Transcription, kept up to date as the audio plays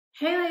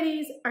Hey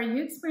ladies, are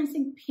you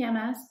experiencing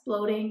PMS,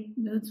 bloating,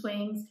 mood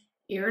swings,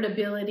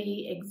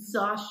 irritability,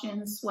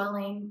 exhaustion,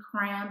 swelling,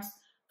 cramps,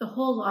 the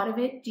whole lot of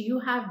it? Do you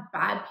have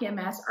bad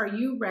PMS? Are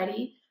you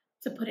ready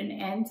to put an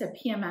end to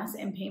PMS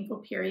and painful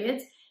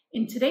periods?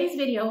 In today's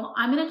video,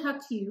 I'm going to talk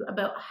to you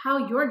about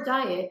how your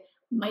diet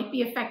might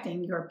be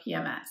affecting your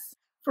PMS.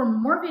 For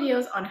more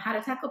videos on how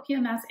to tackle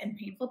PMS and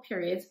painful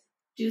periods,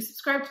 do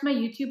subscribe to my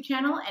YouTube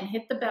channel and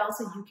hit the bell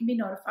so you can be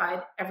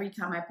notified every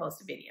time I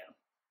post a video.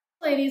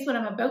 Ladies, what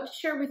I'm about to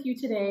share with you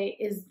today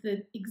is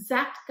the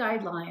exact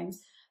guidelines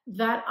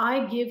that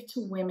I give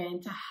to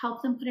women to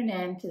help them put an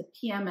end to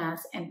PMS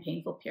and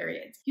painful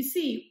periods. You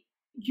see,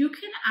 you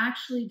can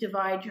actually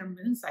divide your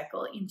moon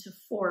cycle into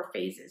 4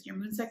 phases, your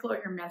moon cycle or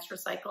your menstrual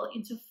cycle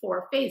into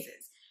 4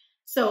 phases.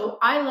 So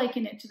I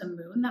liken it to the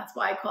moon. That's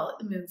why I call it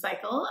the moon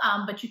cycle.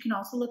 But you can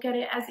also look at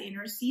it as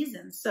inner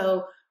seasons.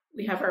 So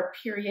we have our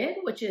period,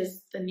 which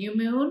is the new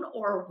moon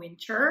or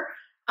winter.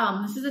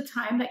 This is a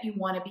time that you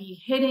want to be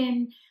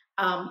hidden.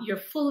 You're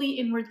fully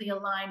inwardly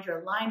aligned.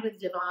 You're aligned with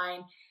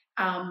divine.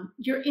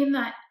 You're in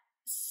that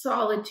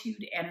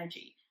solitude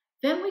energy.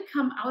 Then we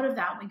come out of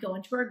that. We go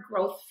into our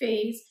growth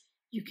phase.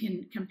 You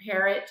can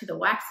compare it to the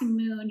waxing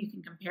moon. You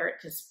can compare it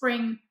to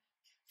spring.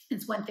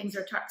 It's when things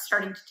are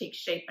starting to take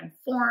shape and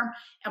form,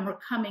 and we're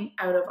coming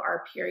out of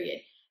our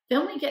period.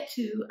 Then we get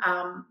to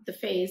the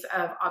phase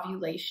of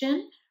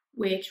ovulation,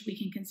 which we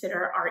can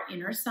consider our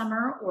inner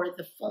summer or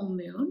the full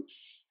moon.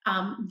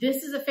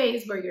 This is a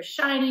phase where you're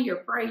shiny,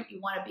 you're bright,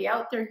 you want to be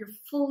out there, you're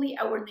fully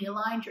outwardly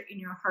aligned, you're in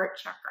your heart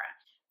chakra.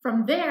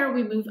 From there,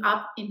 we move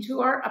up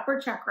into our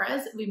upper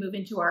chakras. We move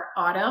into our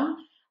autumn,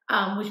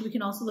 which we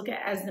can also look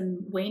at as the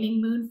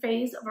waning moon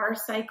phase of our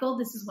cycle.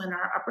 This is when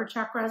our upper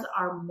chakras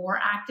are more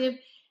active.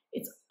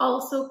 It's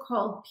also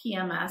called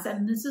PMS,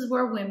 and this is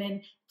where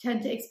women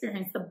tend to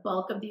experience the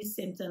bulk of these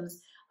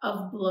symptoms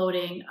of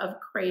bloating, of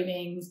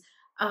cravings,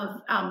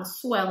 of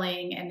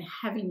swelling and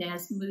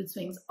heaviness, mood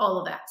swings, all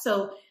of that.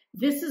 So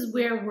this is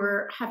where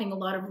we're having a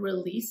lot of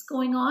release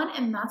going on,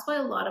 and that's why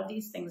a lot of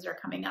these things are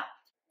coming up.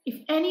 If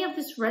any of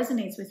this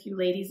resonates with you,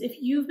 ladies, if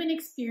you've been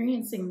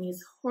experiencing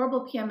these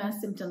horrible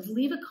PMS symptoms,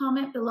 leave a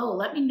comment below.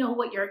 Let me know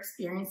what you're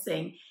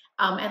experiencing,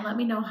 and let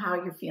me know how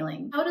you're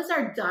feeling. How does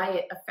our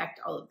diet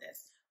affect all of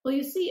this? Well,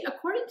 you see,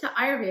 according to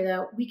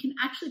Ayurveda, we can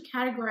actually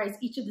categorize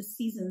each of the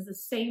seasons the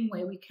same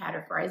way we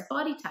categorize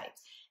body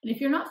types. And if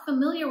you're not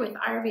familiar with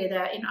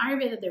Ayurveda, in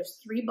Ayurveda, there's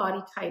 3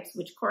 body types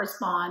which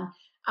correspond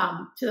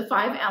to the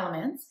 5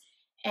 elements.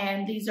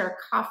 And these are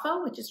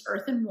Kapha, which is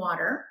earth and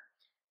water,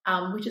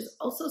 which is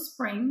also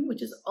spring,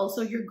 which is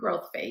also your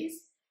growth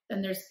phase.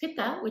 Then there's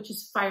Pitta, which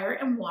is fire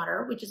and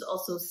water, which is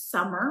also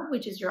summer,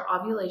 which is your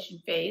ovulation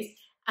phase.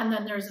 And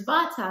then there's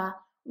Vata,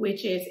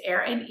 which is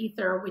air and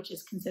ether, which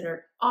is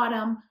considered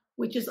autumn,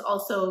 which is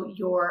also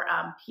your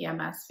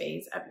PMS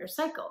phase of your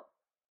cycle.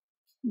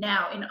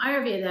 Now, in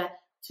Ayurveda,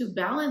 to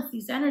balance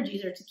these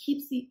energies or to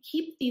keep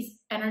these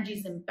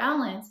energies in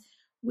balance,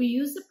 we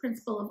use the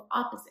principle of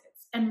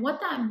opposites. And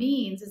what that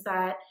means is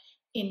that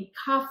in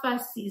Kapha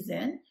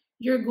season,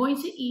 you're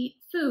going to eat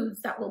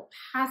foods that will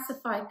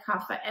pacify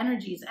Kapha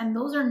energies. And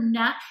those are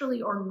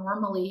naturally or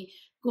normally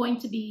going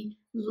to be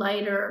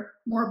lighter,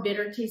 more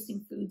bitter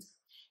tasting foods.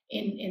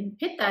 In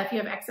Pitta, if you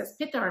have excess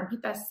Pitta or in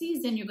Pitta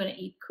season, you're going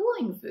to eat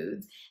cooling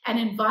foods. And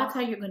in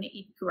Vata, you're going to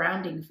eat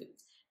grounding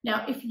foods.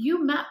 Now, if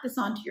you map this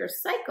onto your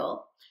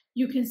cycle,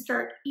 you can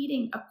start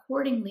eating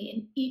accordingly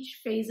in each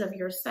phase of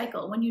your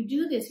cycle. When you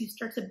do this, you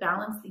start to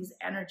balance these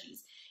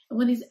energies. And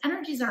when these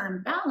energies are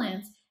in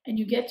balance and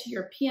you get to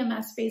your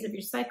PMS phase of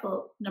your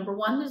cycle, number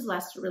 1, there's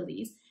less to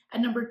release.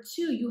 And number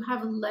 2, you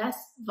have less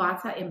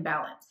Vata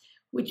imbalance,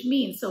 which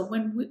means, so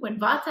when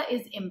Vata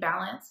is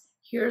imbalanced,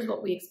 here's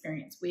what we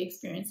experience. We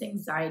experience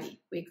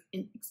anxiety. We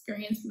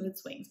experience mood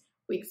swings.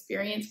 We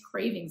experience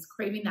cravings,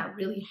 craving that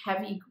really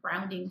heavy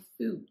grounding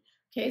food.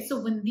 Okay,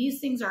 so when these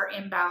things are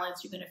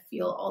imbalanced, you're going to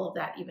feel all of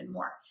that even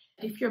more.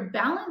 If you're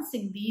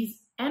balancing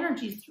these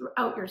energies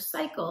throughout your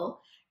cycle,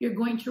 you're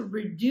going to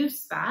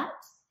reduce that,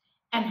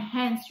 and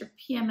hence your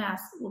PMS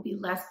will be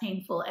less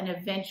painful and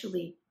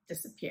eventually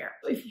disappear.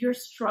 If you're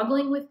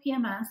struggling with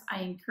PMS,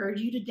 I encourage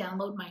you to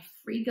download my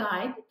free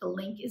guide. The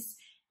link is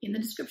in the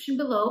description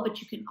below, but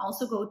you can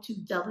also go to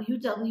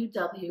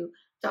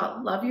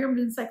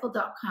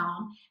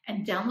www.loveyourmooncycle.com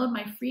and download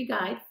my free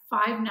guide,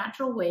 5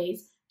 natural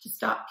ways to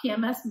stop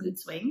PMS mood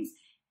swings.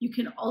 You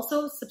can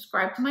also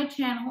subscribe to my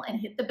channel and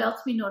hit the bell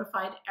to be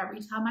notified every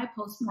time I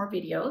post more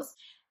videos.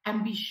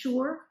 And be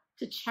sure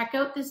to check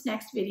out this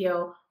next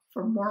video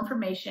for more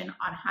information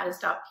on how to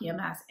stop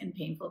PMS and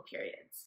painful periods.